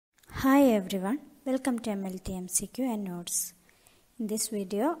Hi everyone, welcome to MLT MCQ and Notes. In this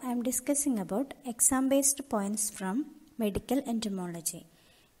video, I am discussing about exam-based points from medical entomology.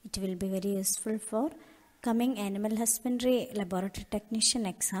 It will be very useful for coming animal husbandry laboratory technician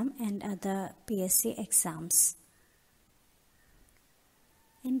exam and other PSC exams.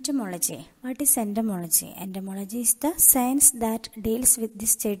 Entomology. What is entomology? Entomology is the science that deals with the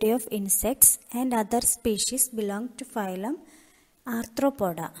study of insects and other species belong to phylum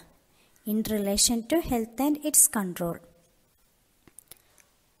Arthropoda in relation to health and its control.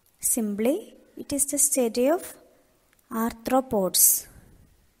 Simply, it is the study of arthropods.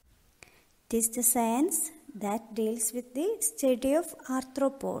 It is the science that deals with the study of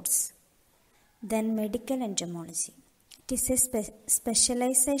arthropods. Then medical entomology. It is a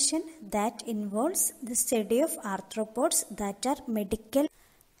specialization that involves the study of arthropods that are medical.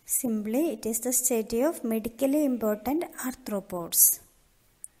 Simply, it is the study of medically important arthropods.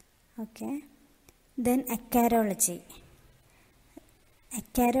 Okay. Then acarology.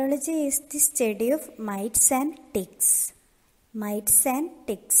 Acarology is the study of mites and ticks. Mites and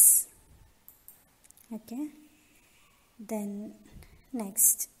ticks. Okay. Then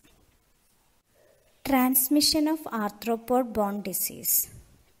next. Transmission of arthropod-borne disease.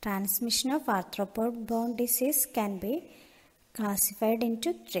 Transmission of arthropod-borne disease can be classified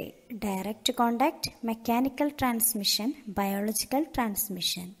into three: direct contact, mechanical transmission, biological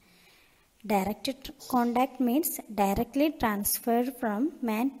transmission. Direct contact means directly transferred from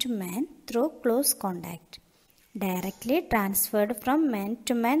man to man through close contact. Directly transferred from man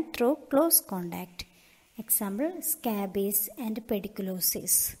to man through close contact. Example, scabies and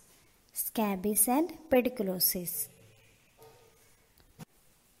pediculosis. Scabies and pediculosis.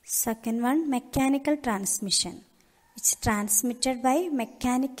 Second one, mechanical transmission. It's transmitted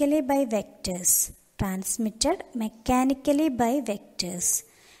mechanically by vectors. Transmitted mechanically by vectors.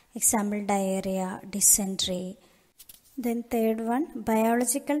 Example, diarrhea, dysentery. Then third one,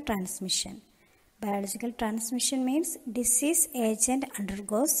 biological transmission. Biological transmission means disease agent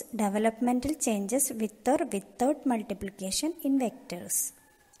undergoes developmental changes with or without multiplication in vectors.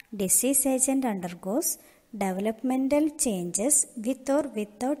 Disease agent undergoes developmental changes with or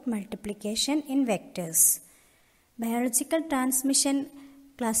without multiplication in vectors. Biological transmission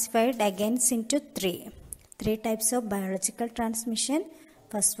classified again into three types of biological transmission.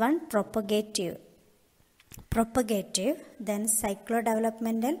 First one, propagative, then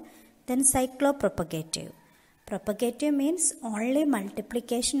cyclodevelopmental, then cyclopropagative. Propagative means only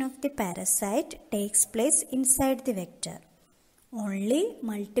multiplication of the parasite takes place inside the vector. Only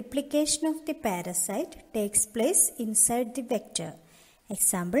multiplication of the parasite takes place inside the vector.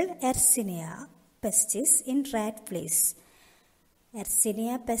 Example, Yersinia pestis in rat fleas.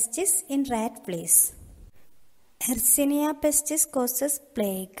 Yersinia pestis in rat fleas. Yersinia pestis causes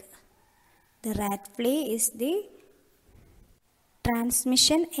plague. The rat flea is the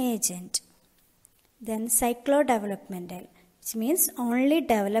transmission agent. Then cyclodevelopmental, which means only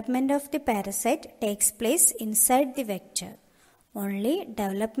development of the parasite takes place inside the vector. Only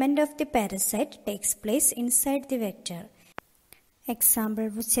development of the parasite takes place inside the vector. Example,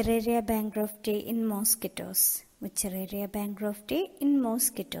 Wuchereria bancrofti in mosquitoes. Wuchereria bancrofti in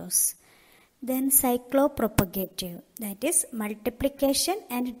mosquitoes. Then cyclopropagative, that is multiplication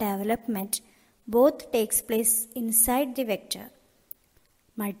and development both takes place inside the vector.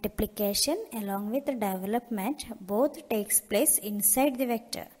 Multiplication along with development both takes place inside the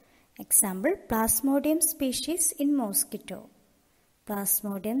vector. Example, Plasmodium species in mosquito.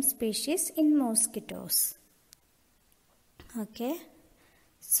 Plasmodium species in mosquitoes. Okay.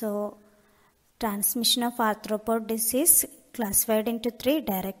 So, transmission of arthropod disease classified into three: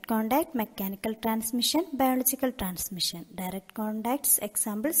 direct contact, mechanical transmission, biological transmission. Direct contacts,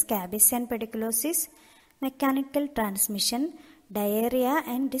 example, scabies and pediculosis. Mechanical transmission, diarrhea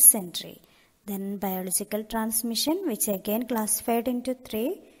and dysentery. Then biological transmission, which again classified into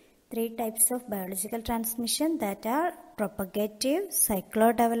three types of biological transmission, that are propagative,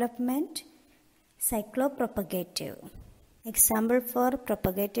 cyclodevelopment, cyclopropagative. Example for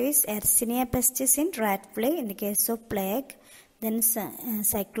propagative is Yersinia pestis in rat flea in the case of plague. Then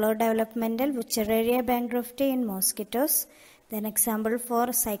cyclodevelopmental, Wuchereria bancrofti in mosquitoes. Then example for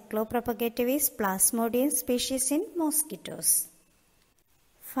cyclopropagative is Plasmodium species in mosquitoes.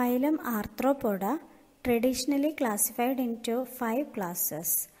 Phylum Arthropoda traditionally classified into 5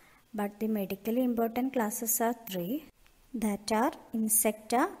 classes, but the medically important classes are 3, that are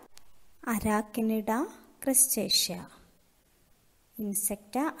Insecta, Arachnida, Crustacea.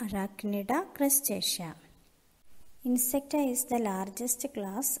 Insecta, Arachnida, Crustacea. Insecta is the largest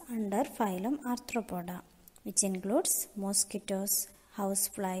class under phylum Arthropoda, which includes mosquitoes, house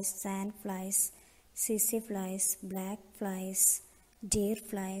flies, sand flies, sissy flies, black flies, deer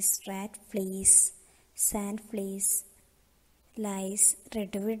flies, rat fleas, sand fleas, lice,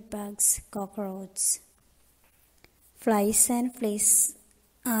 redwood bugs, cockroaches. Flies and fleas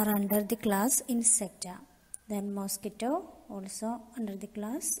are under the class Insecta. Then mosquito also under the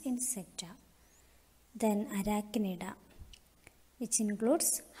class Insecta. Then arachnida, which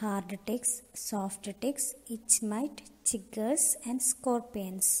includes hard ticks, soft ticks, itch mite, chiggers and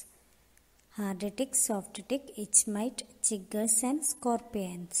scorpions. Hard tick, soft tick, itch mite, chiggers and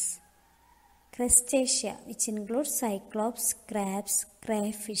scorpions. Crustacea, which includes cyclops, crabs,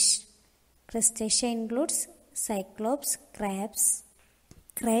 crayfish. Crustacea includes cyclops, crabs,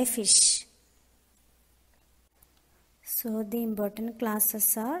 crayfish. So the important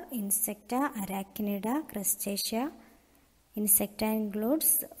classes are Insecta, Arachnida, Crustacea. Insecta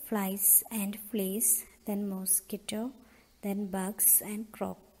includes flies and fleas, then mosquito, then bugs and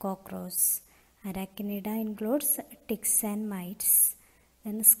cockroaches. Arachnida includes ticks and mites,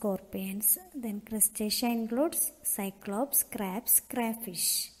 then scorpions. Then Crustacea includes cyclops, crabs,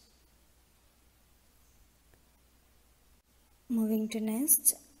 crayfish. Moving to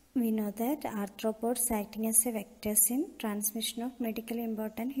next, we know that arthropods acting as a vectors in transmission of medically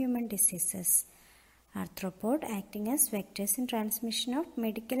important human diseases. Arthropod acting as vectors in transmission of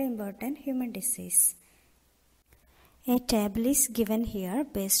medically important human disease. A table is given here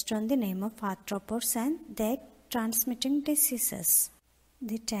based on the name of arthropods and their transmitting diseases.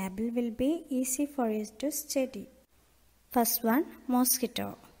 The table will be easy for you to study. First one,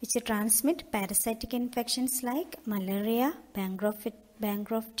 mosquito, which transmit parasitic infections like malaria,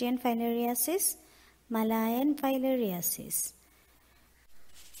 Bancroftian filariasis, Malayan filariasis.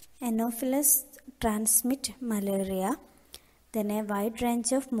 Anopheles transmit malaria. Then a wide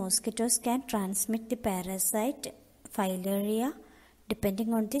range of mosquitoes can transmit the parasite filaria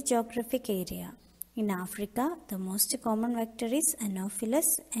depending on the geographic area. In Africa, the most common vector is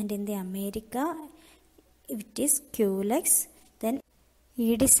Anopheles, and in the America, it is Culex. Then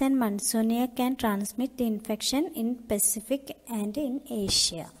Aedes and Mansonia can transmit the infection in Pacific and in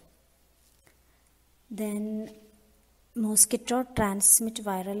Asia. Then mosquito transmit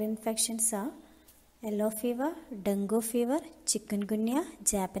viral infections are yellow fever, dengue fever, chikungunya,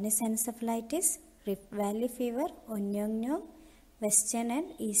 Japanese encephalitis, Rift Valley fever, onyongnyong, western and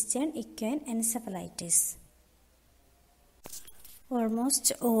eastern equine encephalitis.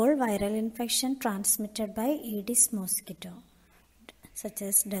 Almost all viral infection transmitted by Aedes mosquito, such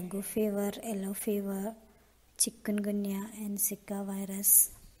as dengue fever, yellow fever, chikungunya and Zika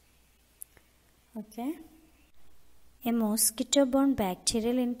virus. Okay. A mosquito-borne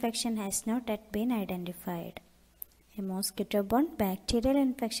bacterial infection has not yet been identified. A mosquito-borne bacterial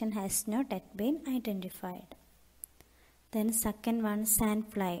infection has not yet been identified. Then second one,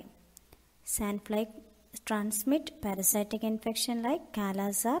 sandfly. Sandfly transmit parasitic infection like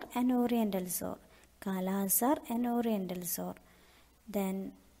Kala-azar and Oriental sore. Kala-azar and Oriental sore.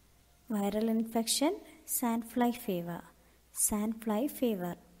 Then viral infection, sandfly fever. Sandfly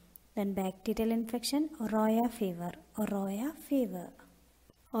fever. Then bacterial infection, Oroya fever. Oroya fever.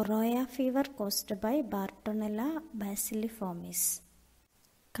 Oroya fever caused by Bartonella bacilliformis.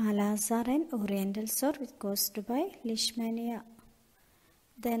 Kala-azar and Oriental sore caused by Leishmania.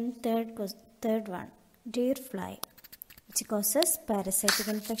 Then third one, deer fly, which causes parasitic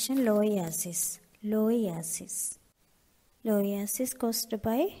infection, loiasis. Loiasis. Loiasis caused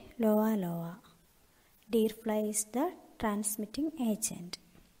by Loa loa. Deer fly is the transmitting agent.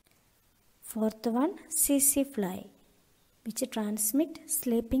 Fourth one, sissy fly, which transmit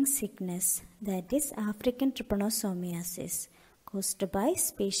sleeping sickness, that is African trypanosomiasis, caused by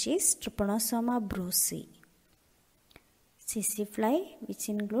species Trypanosoma brucei. Sissy fly, which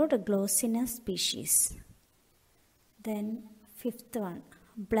include Glossina species. Then fifth one,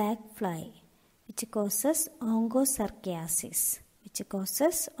 black fly, which causes onchocerciasis.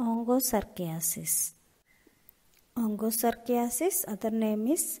 Onchocerciasis, other name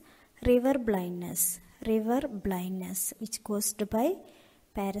is river blindness, which caused by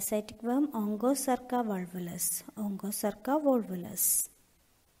parasitic worm Onchocerca volvulus.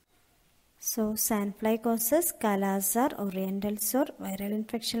 So sandfly causes Kala-azar, Oriental sore, viral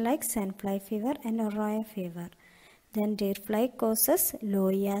infection like sandfly fever and Oroya fever. Then deer fly causes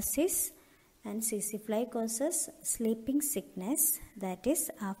loiasis, and sissy fly causes sleeping sickness, that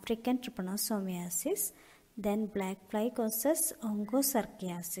is African trypanosomiasis. Then black fly causes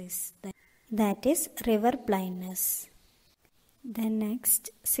onchocerciasis, that is river blindness. Then next,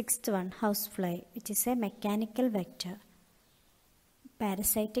 sixth one, housefly, which is a mechanical vector.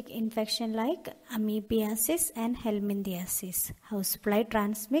 Parasitic infection like amoebiasis and helminthiasis. Housefly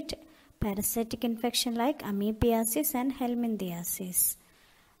transmit parasitic infection like amoebiasis and helminthiasis.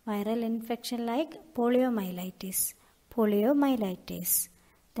 Viral infection like poliomyelitis.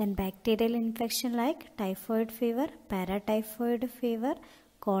 Then bacterial infection like typhoid fever, paratyphoid fever,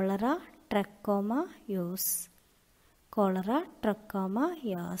 cholera, trachoma, yaws.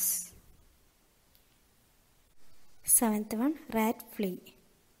 Seventh one, rat flea,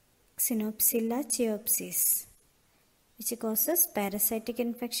 Xenopsilla cheopsis, which causes parasitic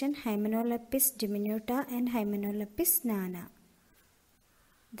infection Hymenolopis diminuta and Hymenolopis nana.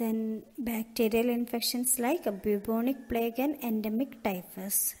 Then bacterial infections like bubonic plague and endemic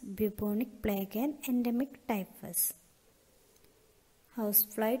typhus.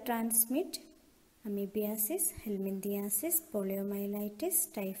 Housefly transmit amoebiasis, helminthiasis,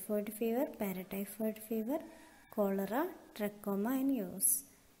 poliomyelitis, typhoid fever, paratyphoid fever, cholera, trachoma and yaws.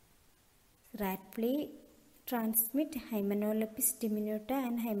 Rat flea transmit Hymenolopis diminuta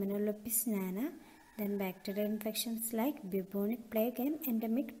and Hymenolopis nana. Then bacterial infections like bubonic plague and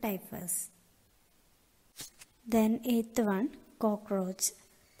endemic typhus. Then eighth one, cockroach.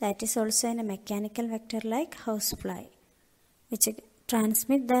 That is also a mechanical vector like housefly, which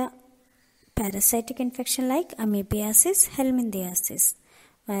transmit the parasitic infection like amoebiasis, helminthiasis.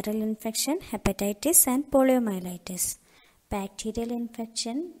 Viral infection, hepatitis and poliomyelitis. Bacterial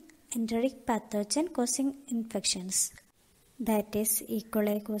infection, enteric pathogen causing infections. That is E.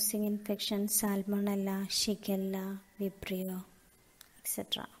 coli causing infection, Salmonella, Shigella, Vibrio,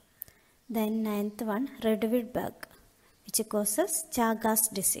 etc. Then ninth one, redwood bug, which causes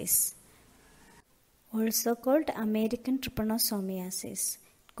Chagas disease, also called American trypanosomiasis,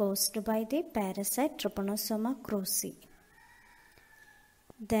 caused by the parasite Trypanosoma cruzi.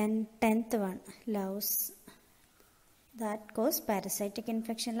 Then 10th one, louse, that cause parasitic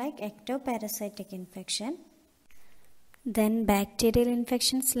infection like ectoparasitic infection. Then bacterial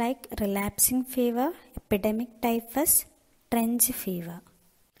infections like relapsing fever, epidemic typhus, trench fever.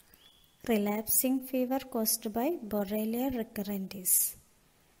 Relapsing fever caused by Borrelia recurrentis.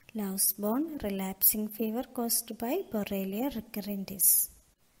 Louse-borne relapsing fever caused by Borrelia recurrentis.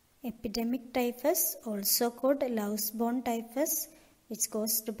 Epidemic typhus, also called louse-borne typhus, which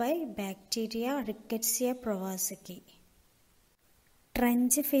caused by bacteria Rickettsia prowazekii.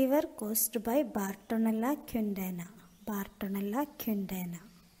 Trench fever caused by Bartonella quintana.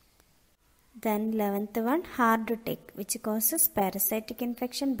 Then 11th one, hard tick, which causes parasitic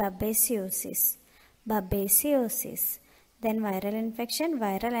infection babesiosis. Then viral infection,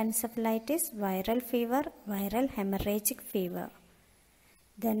 viral encephalitis, viral fever, viral hemorrhagic fever.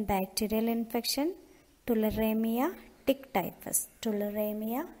 Then bacterial infection, tularemia, tick typhus.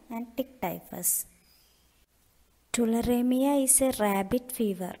 Tularemia is a rabbit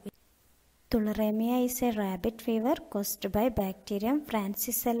fever. Tularemia is a rabbit fever caused by bacterium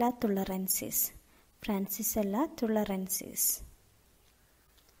Francisella tularensis.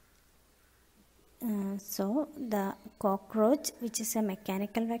 So the cockroach, which is a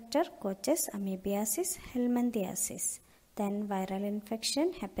mechanical vector, causes amoebiasis, helminthiasis. Then viral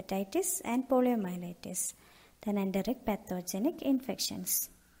infection, hepatitis and poliomyelitis. Then enteric pathogenic infections.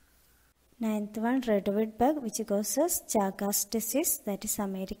 9th one, redwood bug, which causes Chagas disease, that is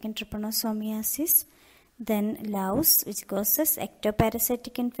American trypanosomiasis. Then louse, which causes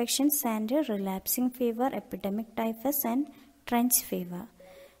ectoparasitic infections and relapsing fever, epidemic typhus and trench fever.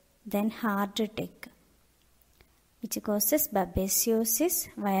 Then hard tick, which causes babesiosis,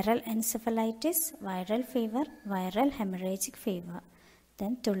 viral encephalitis, viral fever, viral hemorrhagic fever.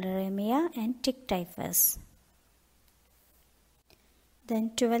 Then tularemia and tick typhus.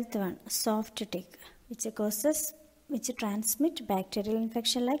 Then 12th one, soft tick, which transmit bacterial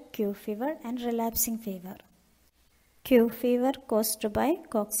infection like Q fever and relapsing fever. Q fever caused by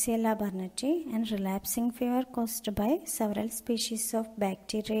Coxiella burnetii and relapsing fever caused by several species of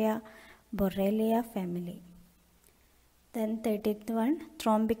bacteria Borrelia family. Then 13th one,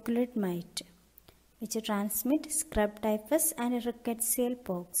 thrombiculid mite, which transmit scrub typhus and rickettsial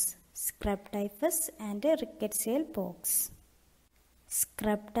pox.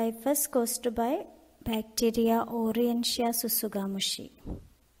 Scrub typhus caused by bacteria Orientia susugamushi.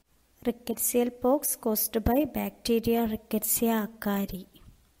 Rickettsial pox caused by bacteria Rickettsia acari.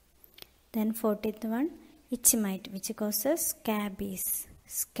 Then 14th one, itch mite, which causes scabies.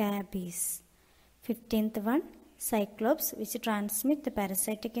 15th one, cyclops, which transmit the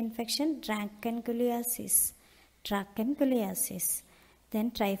parasitic infection dracunculiasis.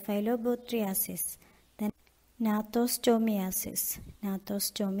 Then triphylobothriasis. Then gnathostomiasis.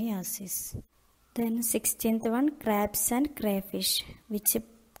 Then 16th one, crabs and crayfish, which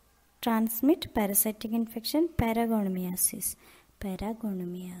transmit parasitic infection, paragonomiasis.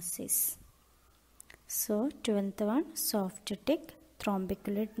 So 12th one, soft tick,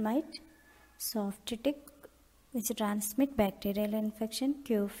 thrombiculid mite, soft tick which transmit bacterial infection,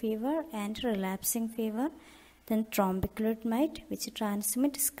 Q fever and relapsing fever. Then thrombiculid mite which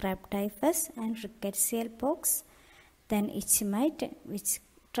transmit scrub typhus and rickettsial pox. Then itch mite which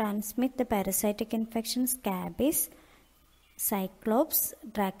transmit the parasitic infection, scabies, cyclops,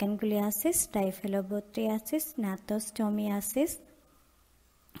 dracunculiasis, diphyllobothriasis, gnathostomiasis.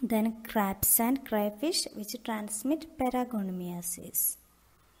 Then crabs and crayfish which transmit paragonomiasis.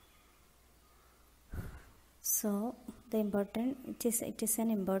 So it is an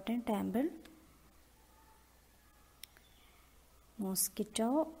important table.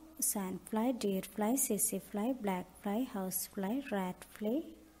 Mosquito, sandfly, deerfly, sissyfly, blackfly, housefly, ratfly,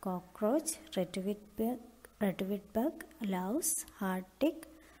 cockroach, redweed bug, louse, hard tick,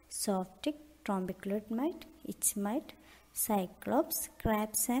 soft tick, thrombiculid mite, itch mite, cyclops,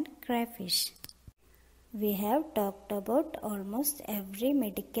 crabs and crayfish. We have talked about almost every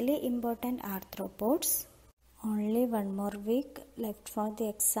medically important arthropods. Only one more week left for the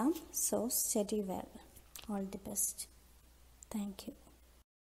exam, so study well. All the best. Thank you.